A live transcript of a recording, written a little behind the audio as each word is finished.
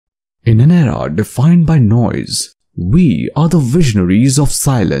In an era defined by noise, we are the visionaries of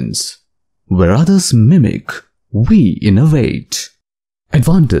silence. Where others mimic, we innovate.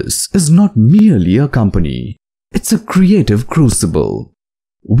 Advantus is not merely a company, it's a creative crucible.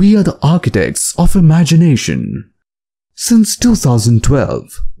 We are the architects of imagination. Since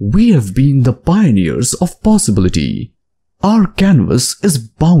 2012, we have been the pioneers of possibility. Our canvas is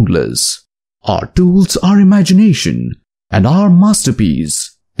boundless. Our tools are imagination, and our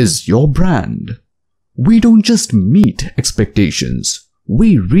masterpiece is your brand. We don't just meet expectations,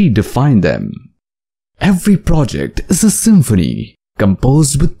 we redefine them. Every project is a symphony,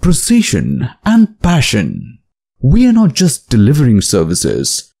 composed with precision and passion. We are not just delivering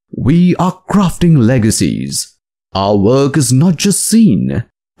services, we are crafting legacies. Our work is not just seen,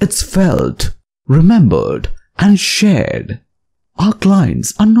 it's felt, remembered, and shared. Our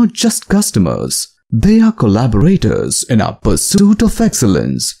clients are not just customers, they are collaborators in our pursuit of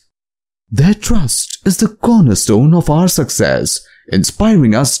excellence. Their trust is the cornerstone of our success,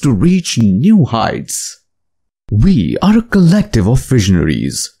 inspiring us to reach new heights. We are a collective of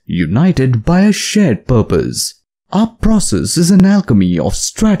visionaries, united by a shared purpose. Our process is an alchemy of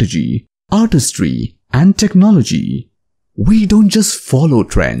strategy, artistry, and technology. We don't just follow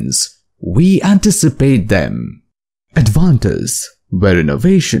trends, we anticipate them. Advantus, where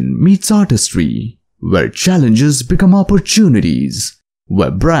innovation meets artistry, where challenges become opportunities,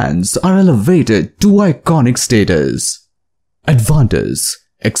 where brands are elevated to iconic status. Advantus,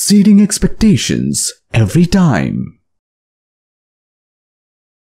 exceeding expectations every time.